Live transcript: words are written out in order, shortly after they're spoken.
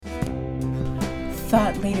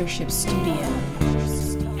Thought Leadership Studio.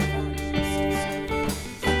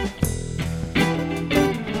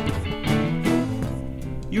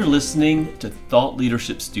 You're listening to Thought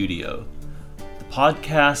Leadership Studio, the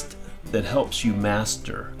podcast that helps you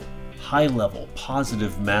master high-level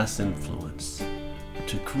positive mass influence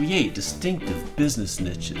to create distinctive business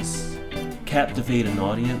niches, captivate an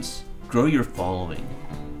audience, grow your following,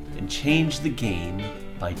 and change the game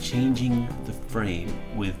by changing the frame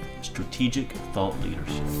with strategic thought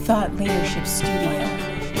leadership. Thought Leadership Studio.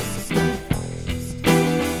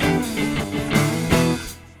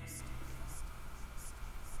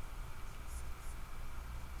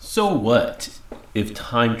 So what if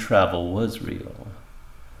time travel was real?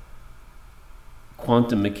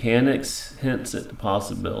 Quantum mechanics hints at the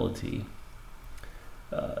possibility.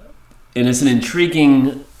 And it's an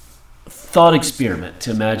intriguing thought experiment to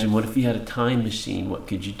imagine, what if you had a time machine, what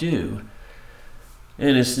could you do?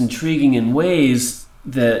 And it's intriguing in ways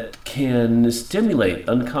that can stimulate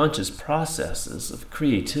unconscious processes of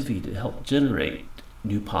creativity to help generate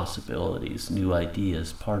new possibilities, new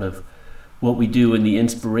ideas, part of what we do in the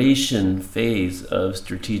inspiration phase of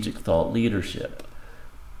strategic thought leadership,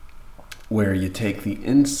 where you take the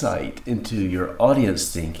insight into your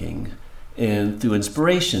audience thinking and through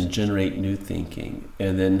inspiration generate new thinking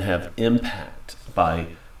and then have impact by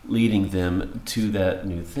leading them to that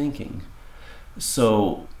new thinking.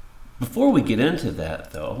 So before we get into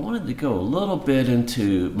that, though, I wanted to go a little bit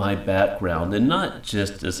into my background, and not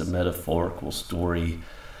just as a metaphorical story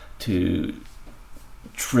to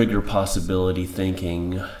trigger possibility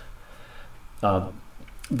thinking.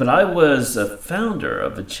 But I was a founder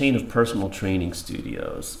of a chain of personal training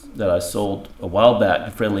studios that I sold a while back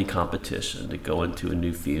to friendly competition to go into a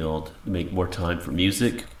new field, to make more time for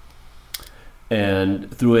music. And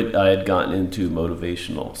through it, I had gotten into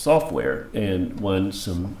motivational software and won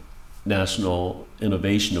some national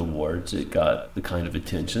innovation awards. It got the kind of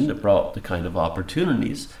attention that brought the kind of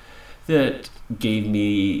opportunities that gave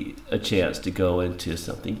me a chance to go into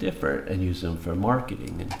something different and use them for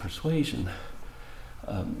marketing and persuasion.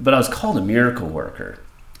 But I was called a miracle worker,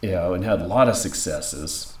 and had a lot of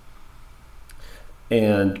successes.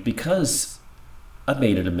 And because I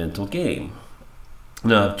made it a mental game.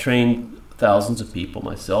 Now, I've trained thousands of people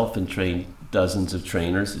myself and trained dozens of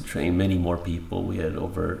trainers and trained many more people. We had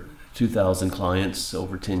over 2,000 clients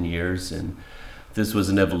over 10 years, and this was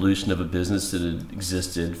an evolution of a business that had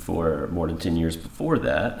existed for more than 10 years before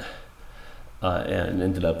that. And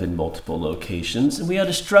ended up in multiple locations. And we had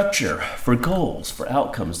a structure for goals, for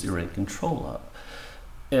outcomes they were in control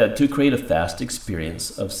of, to create a fast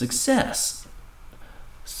experience of success.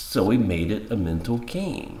 So we made it a mental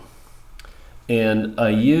game. And I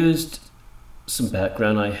used some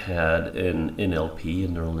background I had in NLP,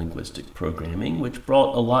 and neuro-linguistic programming, which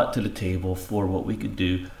brought a lot to the table for what we could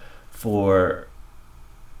do for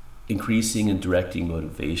increasing and directing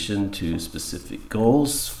motivation to specific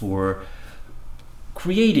goals, for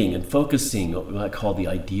creating and focusing on what I call the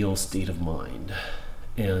ideal state of mind.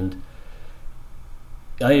 And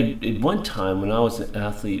at one time, when I was an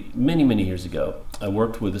athlete many, many years ago, I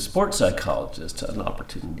worked with a sports psychologist, had an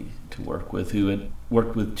opportunity to work with, who had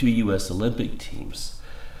worked with 2 U.S. Olympic teams.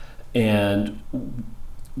 And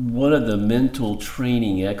one of the mental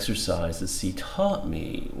training exercises he taught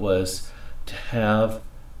me was to have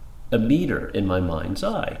a meter in my mind's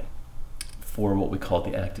eye for what we call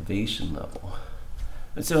the activation level.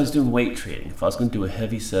 And so I was doing weight training. If I was going to do a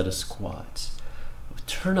heavy set of squats, I would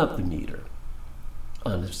turn up the meter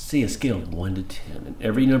on, say, a scale of 1 to 10. And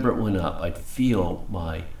every number it went up, I'd feel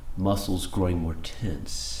my muscles growing more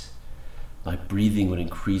tense. My breathing would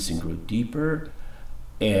increase and grow deeper.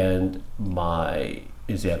 And I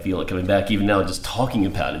feel it coming back even now, just talking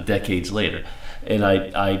about it decades later. And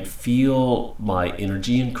I'd feel my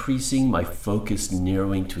energy increasing, my focus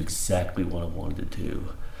narrowing to exactly what I wanted to do.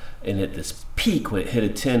 And at this peak, when it hit a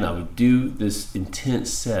 10, I would do this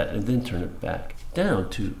intense set and then turn it back down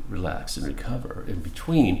to relax and recover in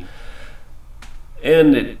between.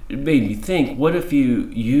 And it made me think, what if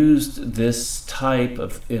you used this type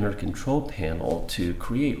of inner control panel to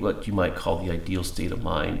create what you might call the ideal state of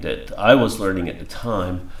mind that I was learning at the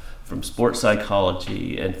time from sports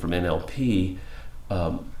psychology and from NLP,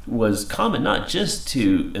 was common not just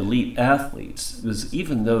to elite athletes, it was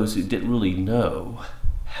even those who didn't really know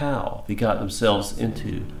how they got themselves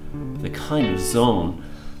into the kind of zone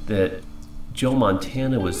that Joe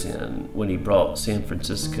Montana was in when he brought San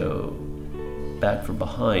Francisco back from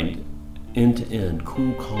behind, end to end,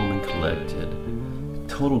 cool, calm, and collected,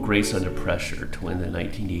 total grace under pressure to win the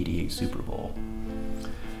 1988 Super Bowl.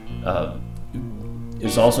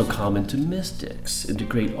 is also common to mystics and to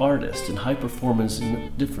great artists and high performers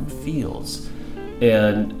in different fields.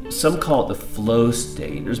 And some call it the flow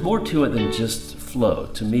state. There's more to it than just flow.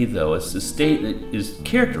 To me, though, it's the state that is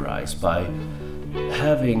characterized by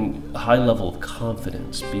having a high level of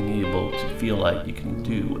confidence, being able to feel like you can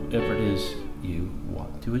do whatever it is you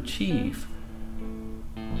want to achieve.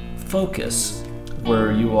 Focus,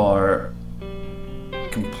 where you are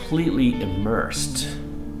completely immersed.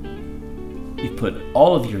 You put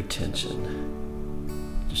all of your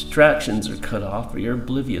attention. Distractions are cut off, or you're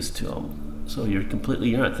oblivious to them. So you're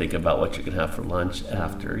not thinking about what you're going to have for lunch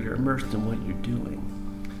after. You're immersed in what you're doing.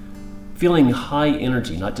 Feeling high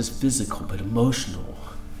energy, not just physical, but emotional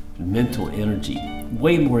and mental energy.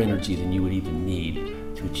 Way more energy than you would even need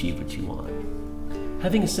to achieve what you want.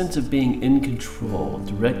 Having a sense of being in control,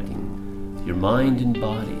 directing your mind and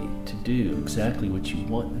body to do exactly what you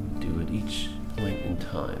want them to do at each point in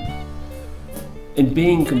time. And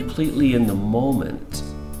being completely in the moment,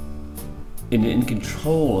 and in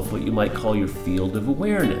control of what you might call your field of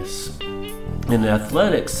awareness. In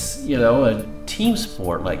athletics, a team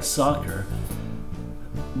sport like soccer,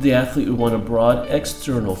 the athlete would want a broad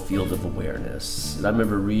external field of awareness. And I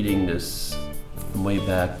remember reading this from way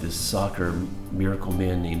back, this soccer miracle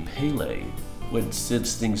man named Pele would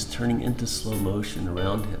sense things turning into slow motion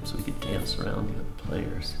around him so he could dance around the other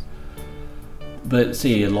players. But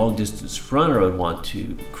say a long distance runner would want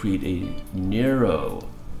to create a narrow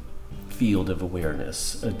field of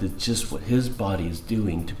awareness of just what his body is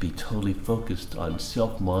doing, to be totally focused on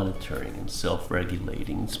self-monitoring and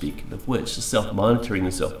self-regulating. And speaking of which, the self-monitoring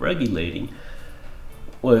and self-regulating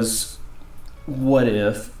was, what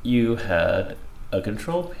if you had a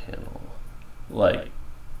control panel like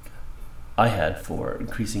I had for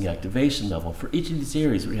increasing activation level for each of these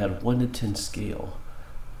areas, where you had a 1 to 10 scale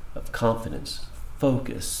of confidence,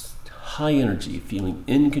 focus, high energy, feeling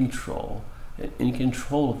in control, and in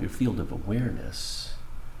control of your field of awareness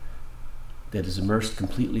that is immersed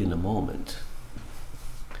completely in the moment.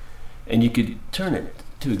 And you could turn it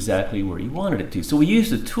to exactly where you wanted it to. So we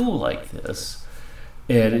used a tool like this,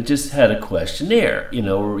 and it just had a questionnaire,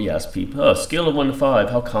 where we asked people, scale of 1 to 5,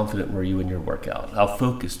 how confident were you in your workout? How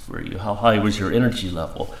focused were you? How high was your energy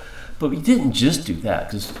level? But we didn't just do that,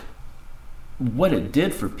 because what it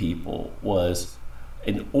did for people was,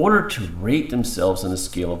 in order to rate themselves on a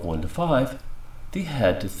scale of 1 to 5, they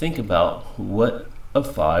had to think about what a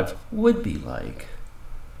 5 would be like.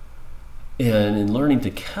 And in learning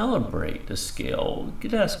to calibrate the scale, you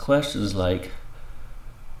could ask questions like,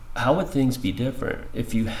 how would things be different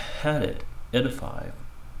if you had it at a 5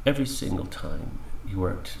 every single time you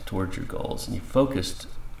worked towards your goals and you focused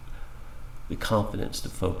the confidence, the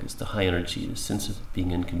focus, the high energy, the sense of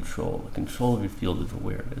being in control, the control of your field of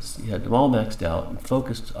awareness. You had them all maxed out and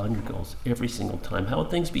focused on your goals every single time. How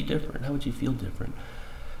would things be different? How would you feel different?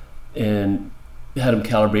 And you had them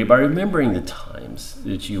calibrate by remembering the times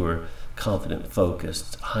that you were confident,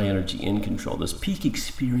 focused, high energy, in control, those peak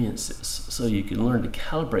experiences, so you can learn to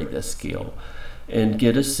calibrate that scale and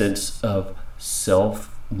get a sense of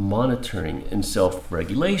self-monitoring and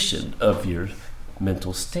self-regulation of your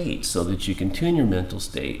mental state, so that you can tune your mental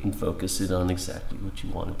state and focus it on exactly what you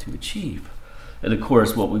wanted to achieve. And of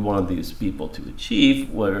course, what we wanted these people to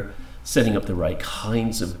achieve were setting up the right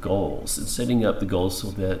kinds of goals, and setting up the goals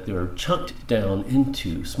so that they were chunked down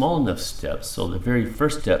into small enough steps so the very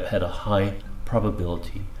first step had a high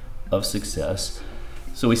probability of success.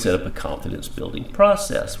 So we set up a confidence building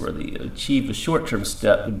process where they achieve a short-term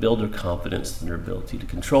step and build their confidence in their ability to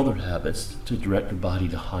control their habits, to direct their body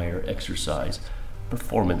to higher exercise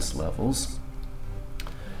performance levels.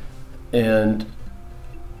 And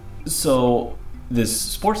so this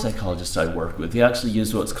sports psychologist I work with, he actually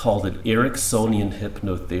used what's called an Ericksonian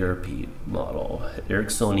hypnotherapy model,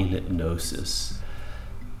 Ericksonian hypnosis.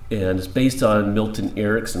 And it's based on Milton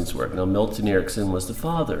Erickson's work. Now, Milton Erickson was the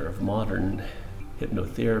father of modern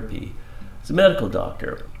hypnotherapy. He's a medical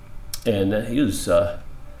doctor, and he was a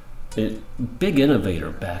big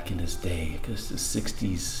innovator back in his day, because the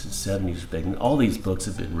 60s and 70s were big, and all these books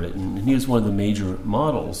have been written, and he was one of the major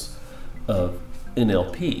models of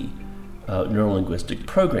NLP, neuro-linguistic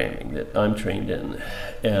programming, that I'm trained in.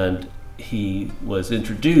 And he was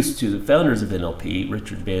introduced to the founders of NLP,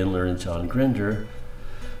 Richard Bandler and John Grinder,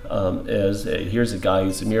 here's a guy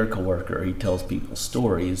who's a miracle worker. He tells people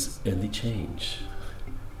stories and they change.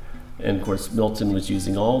 And of course, Milton was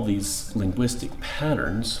using all these linguistic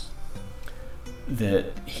patterns that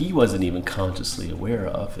he wasn't even consciously aware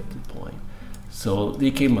of at the point. So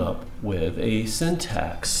they came up with a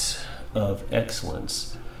syntax of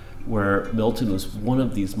excellence, where Milton was one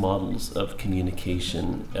of these models of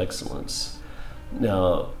communication excellence.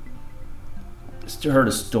 Now, I heard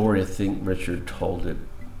a story, I think Richard told it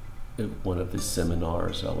at one of his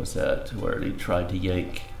seminars I was at, where he tried to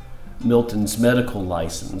yank Milton's medical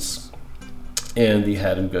license, and he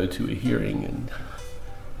had him go to a hearing, and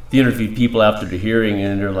he interviewed people after the hearing,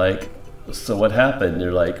 and they're like, so what happened? And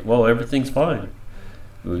they're like, well, everything's fine.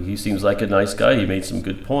 He seems like a nice guy. He made some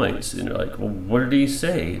good points. And they're like, well, what did he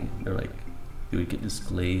say? And they're like, he would get this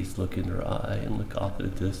glazed look in their eye and look off at a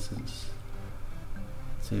distance.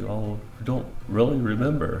 Say, oh, I don't really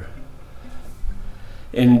remember.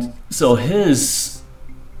 And so his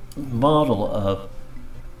model of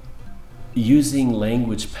using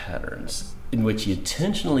language patterns in which he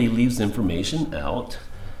intentionally leaves information out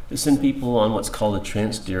to send people on what's called a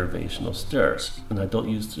transderivational search, and I don't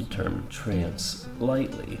use the term trans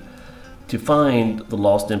lightly, to find the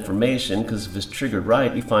lost information, because if it's triggered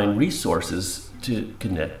right, you find resources to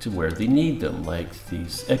connect to where they need them, like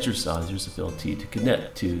these exercisers' ability to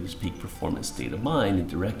connect to his peak performance state of mind and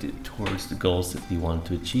direct it towards the goals that he wanted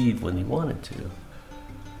to achieve when he wanted to.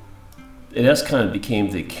 And that's kind of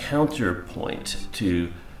became the counterpoint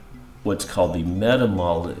to what's called the meta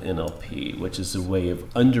model NLP, which is a way of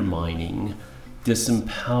undermining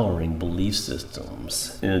disempowering belief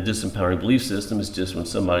systems. And a disempowering belief system is just when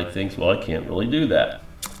somebody thinks, well, I can't really do that.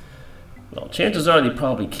 Well, chances are they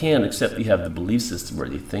probably can, except you have the belief system where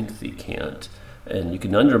they think they can't. And you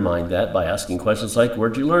can undermine that by asking questions like,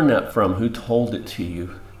 where'd you learn that from? Who told it to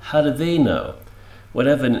you? How do they know? What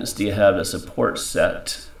evidence do you have that supports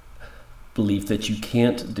that belief that you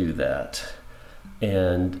can't do that?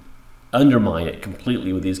 And undermine it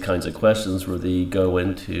completely with these kinds of questions where they go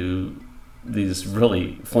into these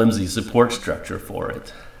really flimsy support structure for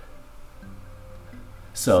it.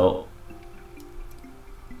 So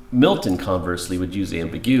Milton, conversely, would use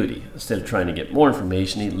ambiguity. Instead of trying to get more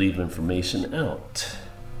information, he'd leave information out.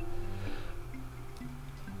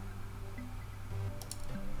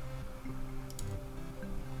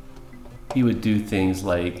 He would do things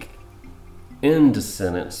like end a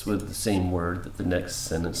sentence with the same word that the next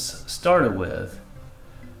sentence started with.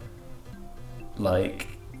 Like,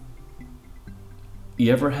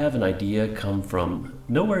 you ever have an idea come from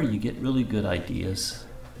nowhere? You get really good ideas.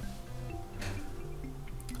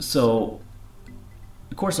 So,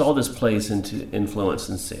 of course, all this plays into influence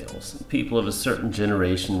in sales. People of a certain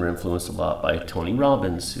generation were influenced a lot by Tony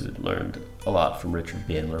Robbins, who had learned a lot from Richard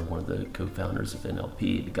Bandler, one of the co-founders of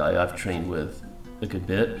NLP, the guy I've trained with a good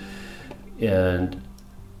bit. And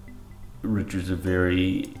Richard's a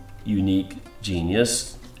very unique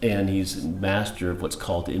genius, and he's a master of what's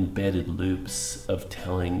called embedded loops of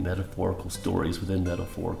telling metaphorical stories within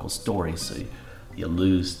metaphorical stories. So you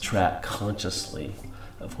lose track consciously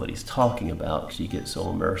of what he's talking about because you get so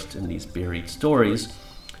immersed in these buried stories,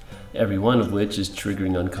 every one of which is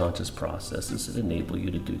triggering unconscious processes that enable you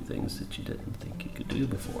to do things that you didn't think you could do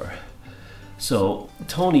before. So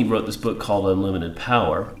Tony wrote this book called Unlimited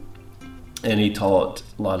Power, and he taught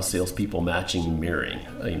a lot of salespeople matching and mirroring.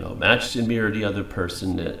 Match and mirror the other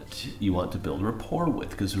person that you want to build rapport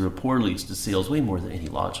with, because rapport leads to sales way more than any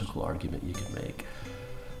logical argument you can make.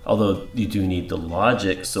 Although you do need the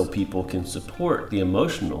logic so people can support the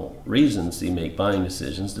emotional reasons they make buying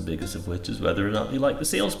decisions, the biggest of which is whether or not they like the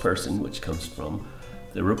salesperson, which comes from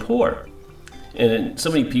the rapport. And so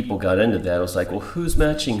many people got into that. It was like, well, who's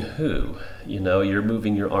matching who? You're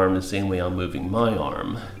moving your arm the same way I'm moving my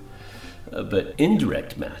arm. But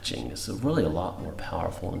indirect matching is really a lot more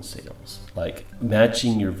powerful in sales, like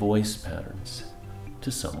matching your voice patterns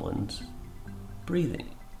to someone's breathing,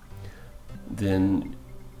 then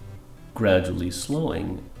gradually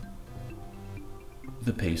slowing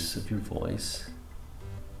the pace of your voice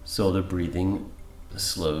so the breathing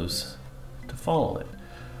slows to follow it.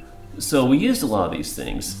 So we used a lot of these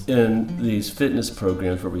things in these fitness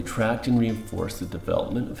programs where we tracked and reinforced the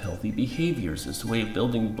development of healthy behaviors as a way of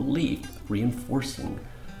building belief, reinforcing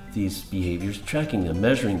these behaviors, tracking them,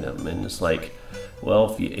 measuring them. And it's like,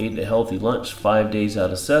 well, if you ate a healthy lunch 5 days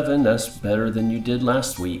out of 7, that's better than you did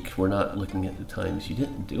last week. We're not looking at the times you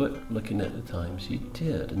didn't do it, looking at the times you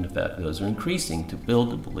did. And in fact, those are increasing to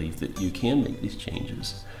build the belief that you can make these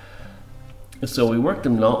changes. So we work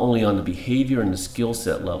them not only on the behavior and the skill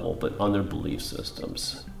set level, but on their belief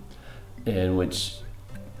systems, and which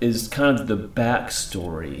is kind of the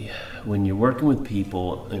backstory. When you're working with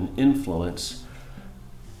people in influence,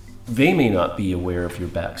 they may not be aware of your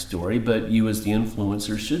backstory, but you as the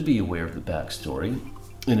influencer should be aware of the backstory.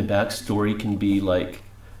 And a backstory can be like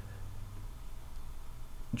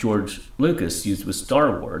George Lucas used with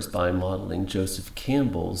Star Wars by modeling Joseph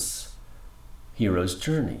Campbell's hero's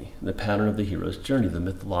journey. The pattern of the hero's journey, the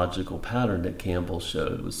mythological pattern that Campbell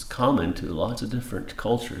showed, was common to lots of different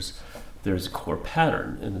cultures. There's a core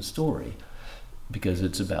pattern in the story because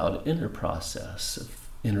it's about inner process of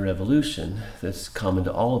inner evolution that's common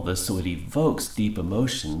to all of us. So it evokes deep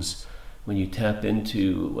emotions when you tap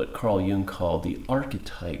into what Carl Jung called the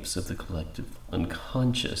archetypes of the collective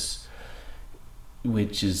unconscious,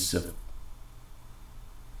 which is a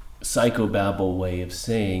psychobabble way of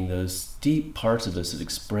saying those deep parts of us that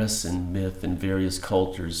express in myth in various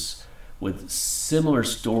cultures with similar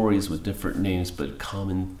stories with different names but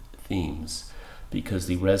common themes, because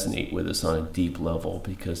they resonate with us on a deep level,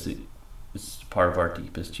 because it's part of our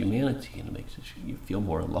deepest humanity, and it makes you feel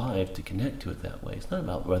more alive to connect to it that way. It's not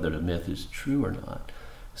about whether the myth is true or not.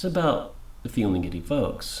 It's about the feeling it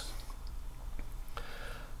evokes.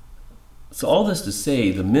 So all this to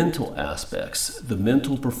say, the mental aspects, the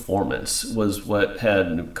mental performance was what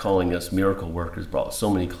had, calling us miracle workers, brought so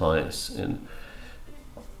many clients and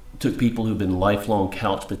took people who've been lifelong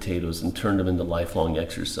couch potatoes and turned them into lifelong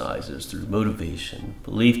exercisers through motivation,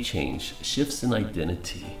 belief change, shifts in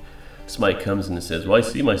identity. Somebody comes in and says, well, I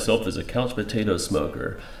see myself as a couch potato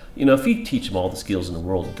smoker. You know, if you teach them all the skills in the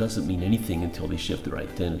world, it doesn't mean anything until they shift their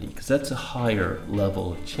identity, because that's a higher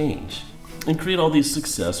level of change. And create all these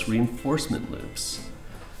success reinforcement loops.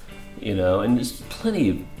 You know, and there's plenty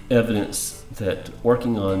of evidence that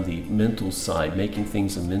working on the mental side, making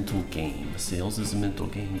things a mental game, sales is a mental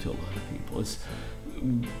game to a lot of people, is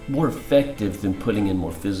more effective than putting in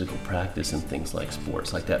more physical practice in things like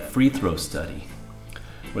sports, like that free throw study,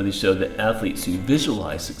 where they showed that athletes who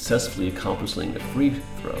visualize successfully accomplishing a free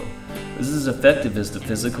throw is as effective as the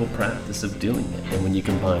physical practice of doing it. And when you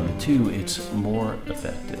combine the two, it's more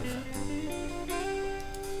effective.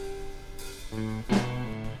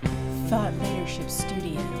 Thought Leadership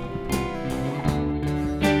Studio.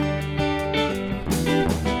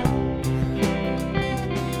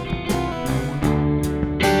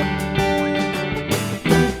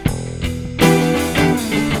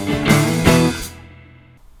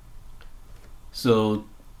 So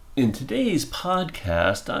in today's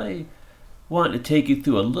podcast, I want to take you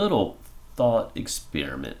through a little thought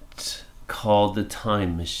experiment called the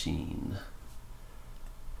Time Machine.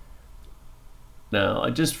 Now, I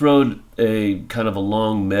just wrote a kind of a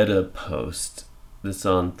long meta post that's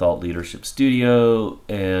on Thought Leadership Studio,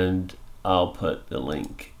 and I'll put the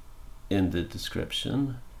link in the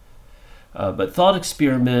description. But thought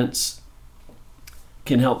experiments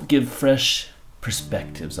can help give fresh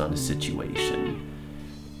perspectives on a situation.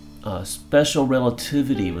 Special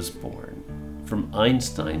relativity was born from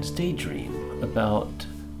Einstein's daydream about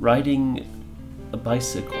riding a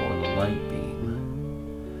bicycle on a light beam.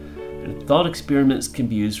 And thought experiments can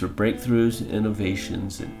be used for breakthroughs and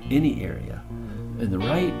innovations in any area. And the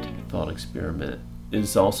right thought experiment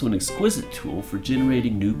is also an exquisite tool for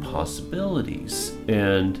generating new possibilities.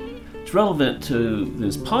 And it's relevant to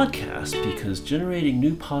this podcast because generating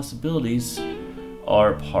new possibilities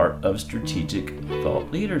are part of strategic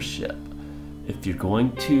thought leadership. If you're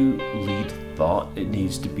going to lead thought, it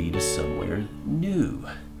needs to be to somewhere new.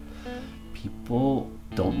 People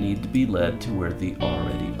don't need to be led to where they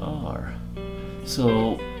already are.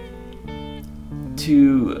 So,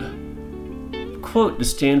 to quote the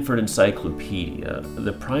Stanford Encyclopedia,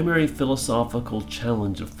 the primary philosophical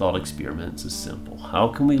challenge of thought experiments is simple. How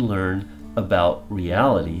can we learn about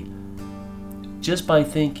reality just by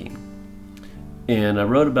thinking? And I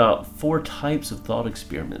wrote about 4 types of thought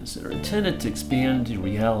experiments that are intended to expand into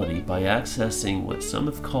reality by accessing what some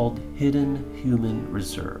have called hidden human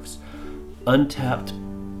reserves, untapped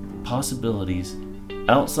possibilities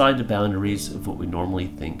outside the boundaries of what we normally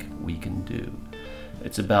think we can do.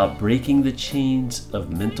 It's about breaking the chains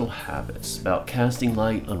of mental habits, about casting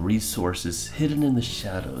light on resources hidden in the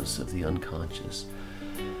shadows of the unconscious.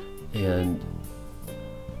 And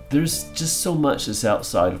there's just so much that's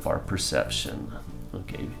outside of our perception,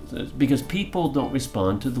 okay? Because people don't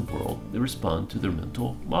respond to the world, they respond to their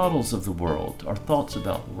mental models of the world, our thoughts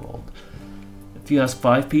about the world. If you ask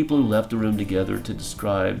 5 people who left the room together to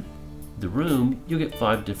describe the room, you'll get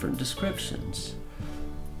 5 different descriptions.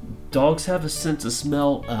 Dogs have a sense of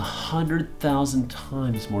smell 100,000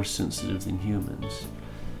 times more sensitive than humans.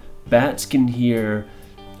 Bats can hear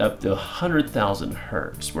up to 100,000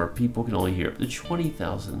 hertz, where people can only hear up to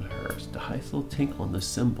 20,000 hertz. The highest little tinkle on the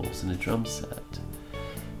cymbals in a drum set.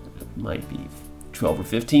 It might be 12 or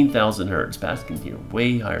 15,000 hertz. Bats can hear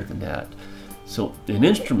way higher than that. So, and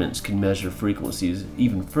instruments can measure frequencies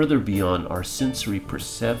even further beyond our sensory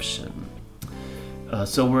perception.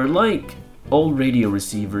 So we're like old radio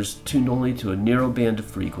receivers tuned only to a narrow band of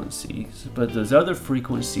frequencies, but those other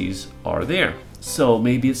frequencies are there. So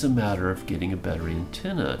maybe it's a matter of getting a better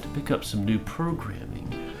antenna to pick up some new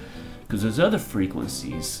programming, because those other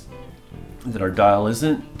frequencies that our dial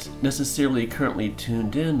isn't necessarily currently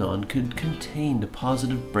tuned in on could contain the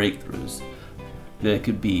positive breakthroughs that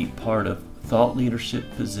could be part of thought leadership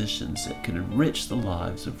positions that could enrich the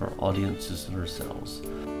lives of our audiences and ourselves.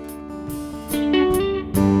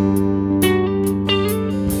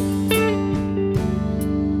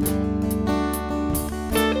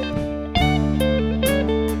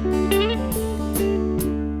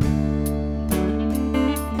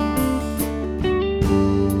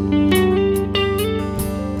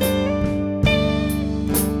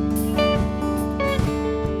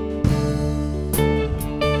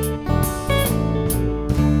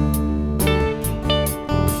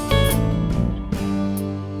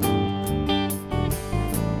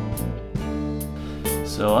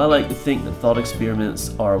 So I like to think that thought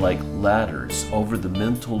experiments are like ladders over the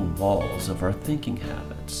mental walls of our thinking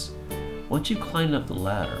habits. Once you climb up the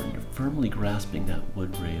ladder and you're firmly grasping that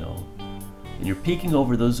wood rail, and you're peeking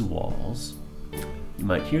over those walls, you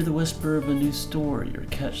might hear the whisper of a new story or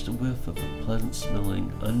catch the whiff of a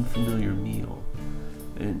pleasant-smelling, unfamiliar meal,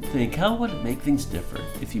 and think, how would it make things different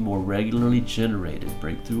if you more regularly generated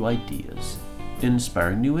breakthrough ideas,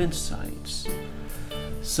 inspiring new insights?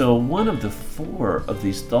 So one of the 4 of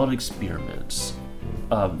these thought experiments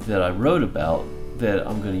that I wrote about that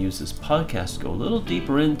I'm going to use this podcast to go a little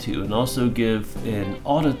deeper into, and also give an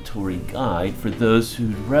auditory guide for those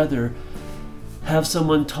who'd rather have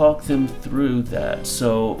someone talk them through that.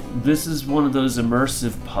 So this is one of those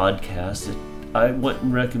immersive podcasts that I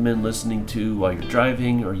wouldn't recommend listening to while you're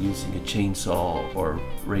driving or using a chainsaw or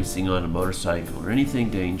racing on a motorcycle or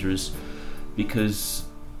anything dangerous, because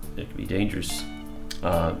it can be dangerous.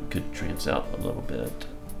 Could trance out a little bit,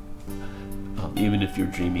 even if you're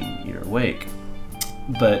dreaming you're awake.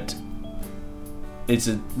 But it's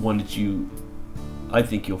one that I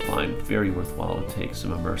think you'll find very worthwhile to take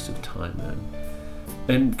some immersive time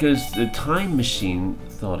in. And because the time machine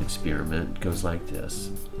thought experiment goes like this: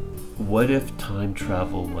 what if time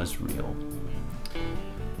travel was real?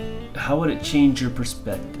 How would it change your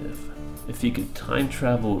perspective if you could time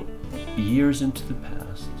travel years into the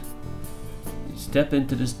past? Step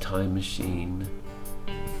into this time machine.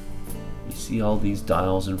 You see all these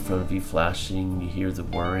dials in front of you flashing. You hear the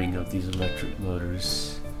whirring of these electric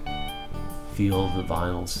motors. Feel the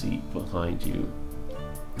vinyl seat behind you.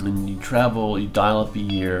 And you dial up a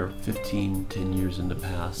year, 10 years in the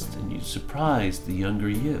past, and you surprise the younger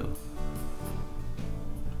you.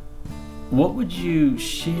 What would you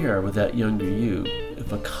share with that younger you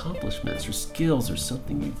if accomplishments or skills or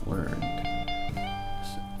something you've learned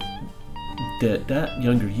that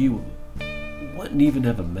younger you wouldn't even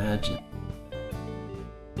have imagined?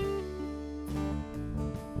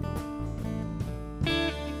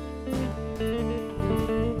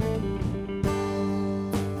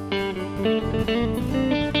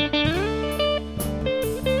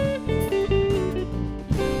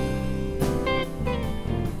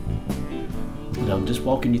 Now I'm just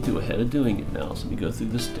walking you through ahead of doing it now, so let me go through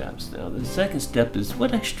the steps. Now the second step is,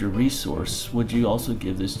 what extra resource would you also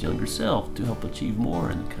give this younger self to help achieve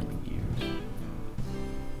more in the coming years?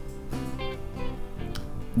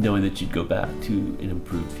 Knowing that you'd go back to an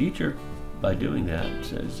improved future by doing that.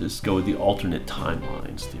 So just go with the alternate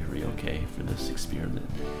timelines theory, okay, for this experiment.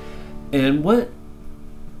 And what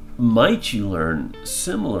might you learn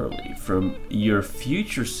similarly from your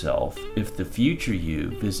future self if the future you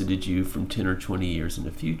visited you from 10 or 20 years in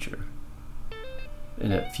the future?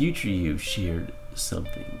 And that future you shared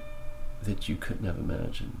something that you couldn't have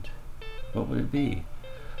imagined. What would it be?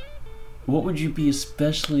 What would you be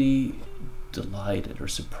especially delighted or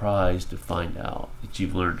surprised to find out that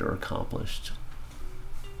you've learned or accomplished?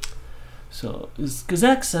 So, because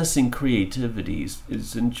accessing creativity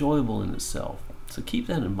is enjoyable in itself. So keep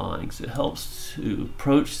that in mind, because it helps to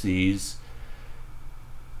approach these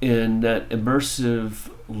in that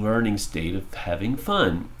immersive learning state of having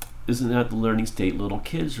fun. Isn't that the learning state little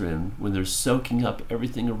kids are in when they're soaking up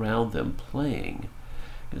everything around them playing?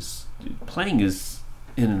 Because playing is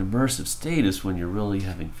in an immersive state is when you're really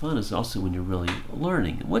having fun. It's also when you're really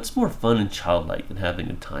learning. And what's more fun and childlike than having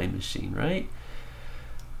a time machine, right?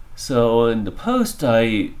 So in the post,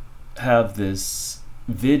 I have this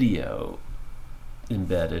video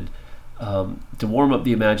embedded to warm up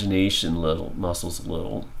the imagination muscles a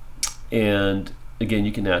little. And again,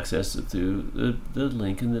 you can access it through the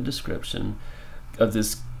link in the description of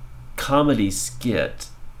this comedy skit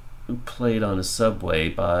played on a subway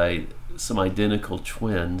by some identical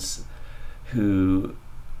twins who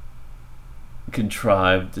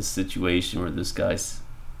contrived this situation where this guy's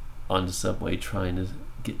on the subway trying to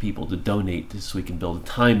get people to donate so he can build a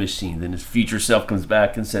time machine. Then his future self comes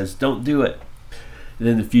back and says, don't do it. And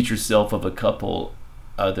then the future self of a couple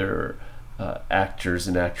other actors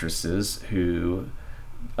and actresses who,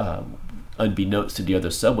 unbeknownst to the other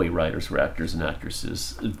subway riders who were actors and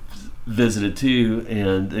actresses, visited too,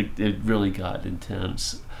 and it really got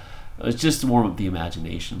intense. It's just to warm up the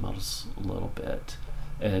imagination models a little bit,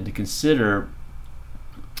 and to consider,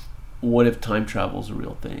 what if time travel is a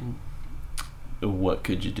real thing? What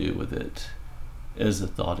could you do with it as a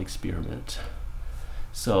thought experiment?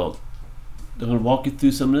 So I'm going to walk you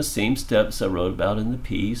through some of the same steps I wrote about in the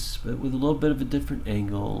piece, but with a little bit of a different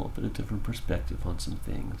angle, a little bit of a different perspective on some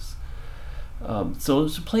things. So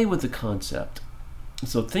let's play with the concept.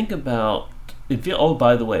 So think about,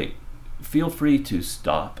 by the way, feel free to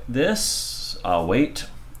stop this. I'll wait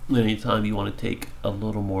anytime you want to take a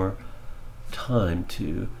little more time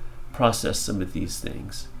to process some of these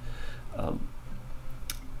things.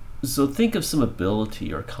 So think of some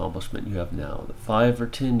ability or accomplishment you have now that 5 or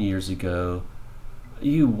 10 years ago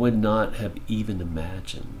you would not have even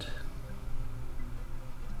imagined.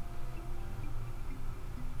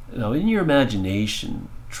 Now, in your imagination,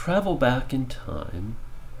 travel back in time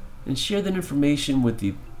and share that information with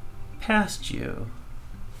the past you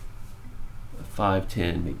 5,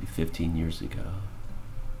 10, maybe 15 years ago.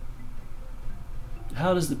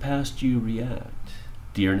 How does the past you react?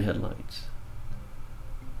 Deer in headlights.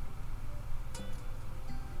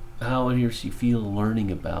 How he or she feel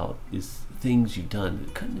learning about is things you've done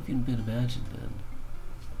that couldn't have even been imagined then.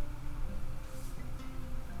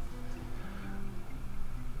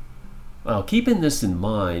 Well, keeping this in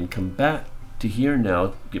mind, come back to here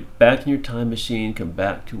now, get back in your time machine, come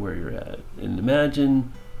back to where you're at, and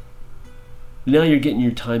imagine now you're getting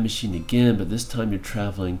your time machine again, but this time you're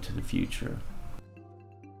traveling to the future.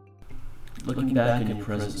 Looking back on your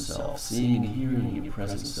present self, seeing and hearing your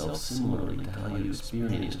present self similarly to how you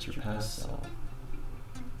experienced your past self.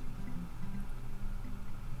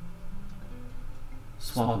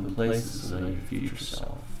 Swapping places with your future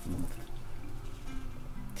self,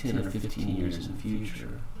 10 or 15 years in the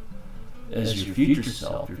future. As your future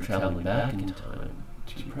self, you're traveling back in time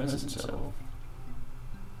to your present self.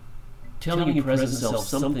 Telling your present self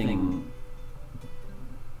something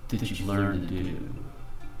that you've learned to do,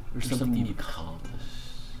 or something you've accomplished,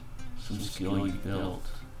 some skill you've built,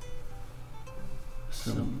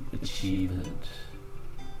 some achievement,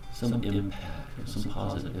 some impact, or some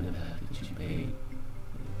positive impact that you've made.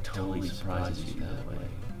 It totally surprises you that way.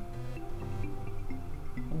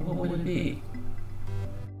 What would it be?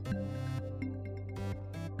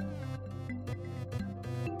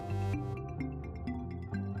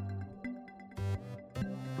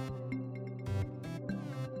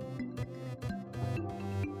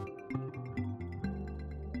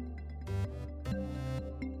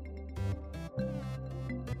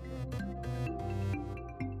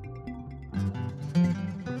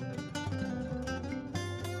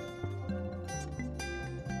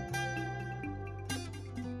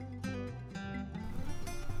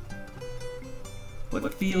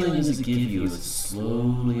 What feeling does it give you as it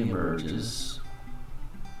slowly emerges?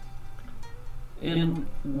 And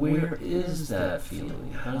where is that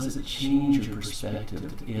feeling? How does it change your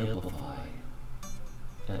perspective to amplify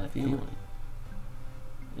that feeling?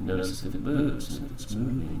 And notice if it moves, and if it's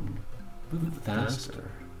moving, move it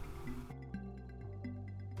faster.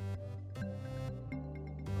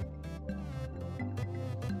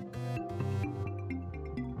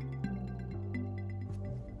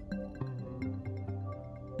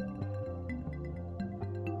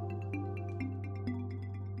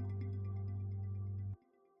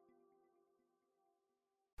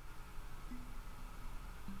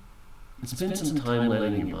 Spend some time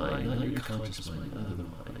letting your mind, not your conscious mind, other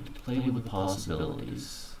mind, play with the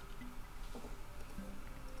possibilities.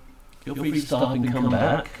 Feel free to stop and come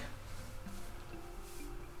back.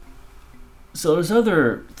 So there's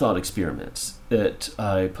other thought experiments that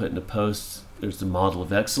I put in a post. There's the model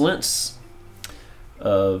of excellence,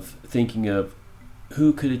 of thinking of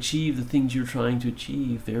who could achieve the things you're trying to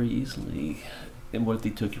achieve very easily, and what if they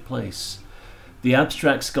took your place. The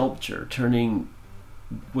abstract sculpture, turning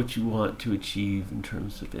what you want to achieve in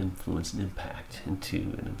terms of influence and impact into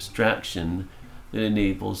an abstraction that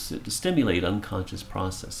enables it to stimulate unconscious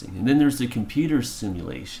processing. And then there's the computer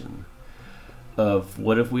simulation of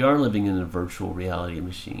what if we are living in a virtual reality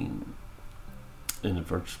machine,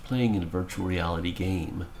 playing in a virtual reality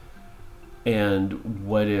game, and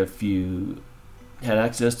what if you had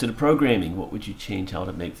access to the programming? What would you change? How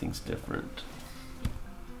to make things different?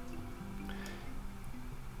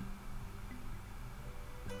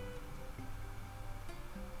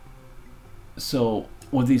 So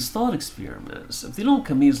with these thought experiments, if they don't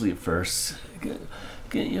come easily at first,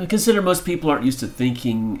 consider most people aren't used to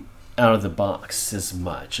thinking out of the box as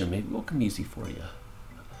much, or maybe it will come easy for you.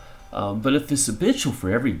 But if it's habitual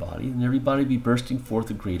for everybody, then everybody be bursting forth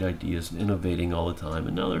with great ideas and innovating all the time,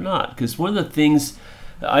 and no, they're not. Because one of the things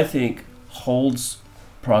that I think holds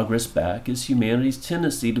progress back is humanity's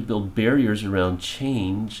tendency to build barriers around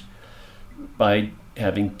change by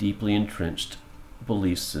having deeply entrenched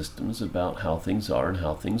belief systems about how things are and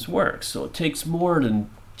how things work. So it takes more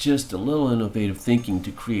than just a little innovative thinking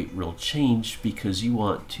to create real change, because you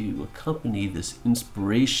want to accompany this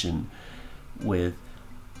inspiration with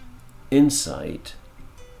insight.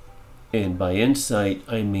 And by insight,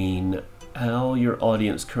 I mean how your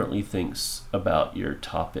audience currently thinks about your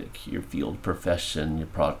topic, your field, profession, your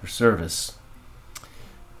product or service,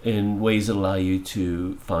 in ways that allow you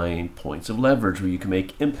to find points of leverage where you can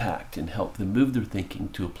make impact and help them move their thinking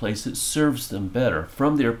to a place that serves them better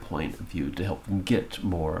from their point of view, to help them get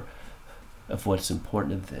more of what's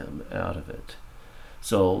important to them out of it.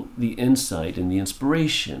 So the insight and the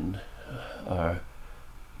inspiration are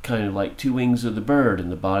kind of like two wings of the bird,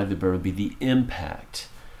 and the body of the bird would be the impact.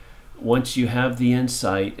 Once you have the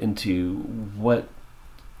insight into what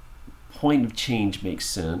point of change makes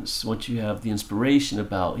sense, once you have the inspiration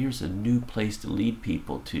about here's a new place to lead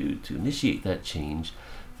people to initiate that change,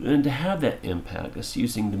 and to have that impact, that's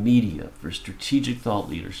using the media for strategic thought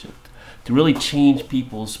leadership, to really change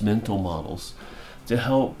people's mental models, to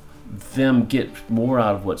help them get more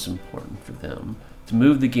out of what's important for them, to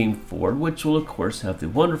move the game forward, which will of course have the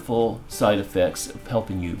wonderful side effects of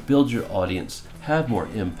helping you build your audience, have more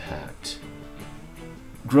impact,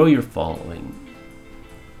 grow your following,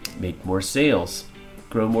 make more sales,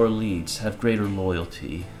 grow more leads, have greater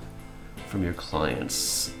loyalty from your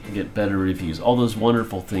clients, get better reviews. All those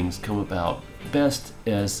wonderful things come about best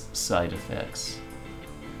as side effects.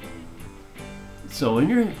 So when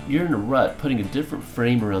you're in a rut, putting a different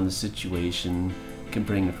frame around the situation can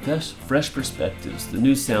bring fresh perspectives, the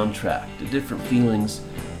new soundtrack, the different feelings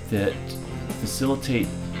that facilitate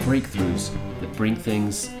breakthroughs that bring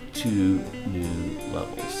things to new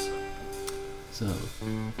levels. So,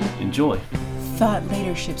 enjoy. Thought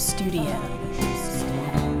Leadership Studio.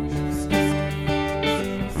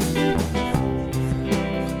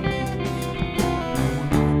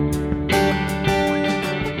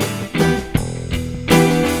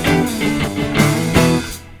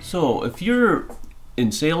 So, if you're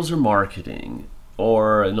in sales or marketing,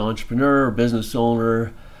 or an entrepreneur or business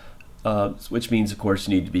owner, which means, of course,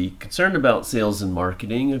 you need to be concerned about sales and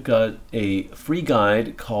marketing, I've got a free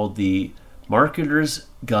guide called the Marketer's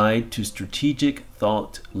Guide to Strategic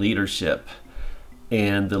Thought Leadership.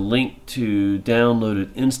 And the link to download it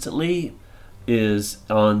instantly is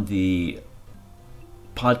on the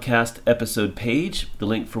podcast episode page, the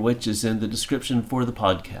link for which is in the description for the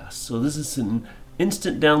podcast. So this is an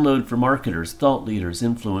instant download for marketers, thought leaders,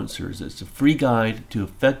 influencers. It's a free guide to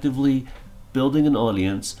effectively building an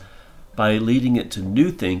audience by leading it to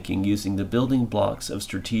new thinking using the building blocks of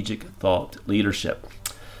strategic thought leadership.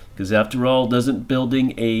 Because after all, doesn't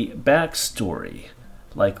building a backstory,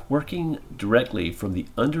 like working directly from the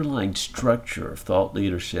underlying structure of thought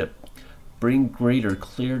leadership, bring greater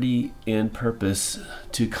clarity and purpose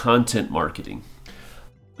to content marketing?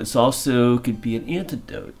 This also could be an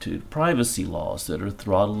antidote to privacy laws that are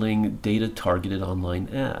throttling data-targeted online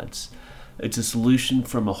ads. It's a solution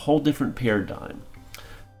from a whole different paradigm.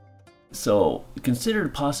 So consider the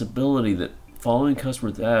possibility that following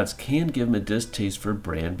customers' ads can give them a distaste for a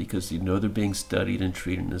brand because you know they're being studied and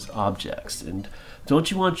treated as objects. And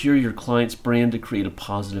don't you want your client's brand to create a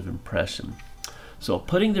positive impression? So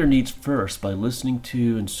putting their needs first by listening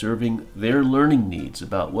to and serving their learning needs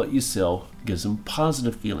about what you sell gives them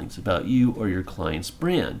positive feelings about you or your client's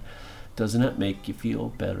brand. Doesn't that make you feel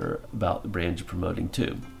better about the brand you're promoting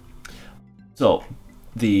too? So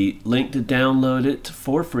the link to download it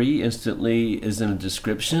for free instantly is in the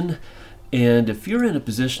description. And if you're in a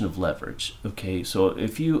position of leverage, okay, so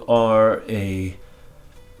if you are a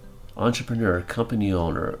entrepreneur, company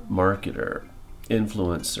owner, marketer,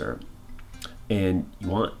 influencer, and you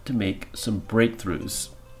want to make some breakthroughs,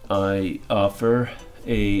 I offer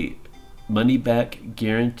a money-back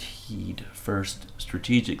guaranteed first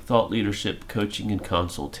strategic thought leadership coaching and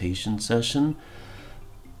consultation session.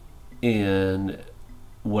 And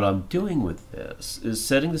what I'm doing with this is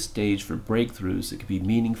setting the stage for breakthroughs that could be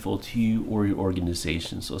meaningful to you or your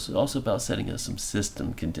organization. So it's also about setting up some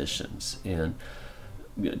system conditions. And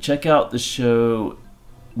check out the show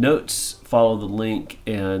notes, follow the link,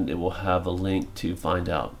 and it will have a link to find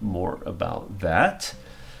out more about that.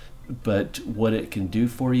 But what it can do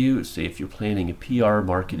for you, say if you're planning a PR,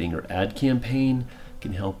 marketing, or ad campaign,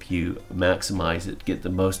 can help you maximize it, get the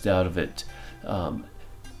most out of it,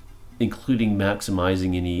 including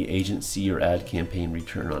maximizing any agency or ad campaign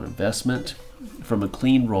return on investment from a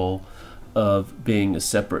clean role of being a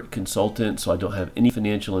separate consultant. So I don't have any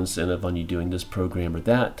financial incentive on you doing this program or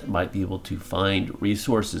that. Might be able to find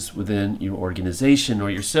resources within your organization or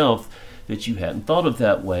yourself that you hadn't thought of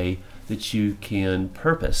that way, that you can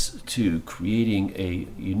purpose to creating a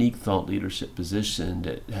unique thought leadership position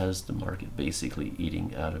that has the market basically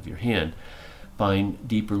eating out of your hand. Find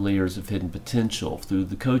deeper layers of hidden potential through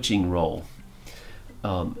the coaching role.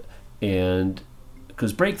 And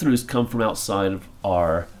because breakthroughs come from outside of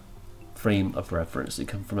our frame of reference, they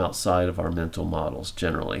come from outside of our mental models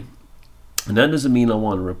generally. And that doesn't mean I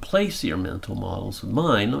want to replace your mental models with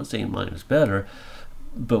mine. I'm not saying mine is better,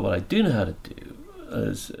 but what I do know how to do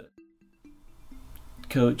is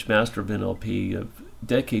coach, master of NLP, of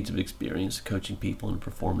decades of experience coaching people in a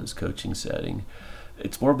performance coaching setting.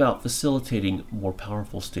 It's more about facilitating more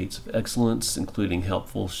powerful states of excellence, including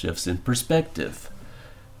helpful shifts in perspective,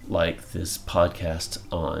 like this podcast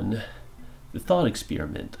on the thought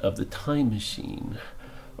experiment of the time machine,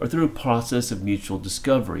 or through a process of mutual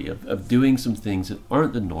discovery, of doing some things that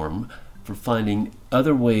aren't the norm, for finding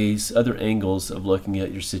other ways, other angles of looking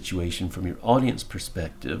at your situation from your audience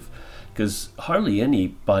perspective, because hardly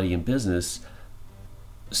anybody in business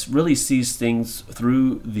really sees things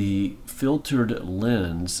through the filtered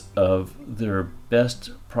lens of their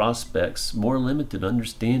best prospects' more limited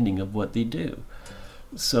understanding of what they do.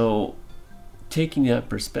 So taking that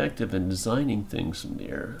perspective and designing things from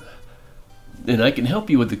there, and I can help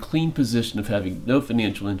you with the clean position of having no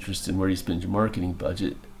financial interest in where you spend your marketing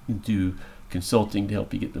budget. You do consulting to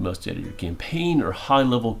help you get the most out of your campaign, or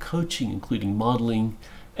high-level coaching, including modeling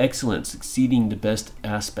excellence, exceeding the best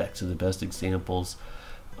aspects of the best examples,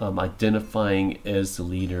 identifying as the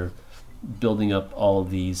leader, building up all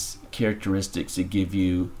these characteristics that give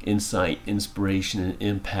you insight, inspiration, and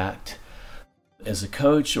impact. As a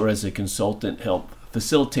coach or as a consultant, help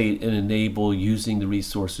facilitate and enable using the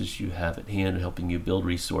resources you have at hand, helping you build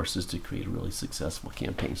resources to create a really successful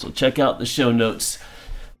campaign. So check out the show notes.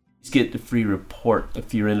 Get the free report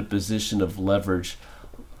if you're in a position of leverage.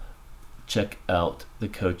 Check out the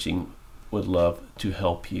coaching. Would love to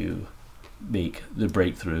help you make the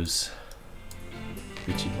breakthroughs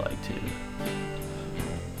that you'd like to.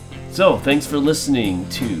 So, thanks for listening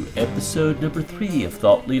to episode number 3 of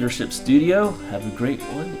Thought Leadership Studio. Have a great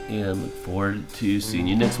one and look forward to seeing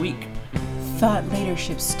you next week. Thought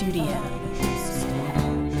Leadership Studio.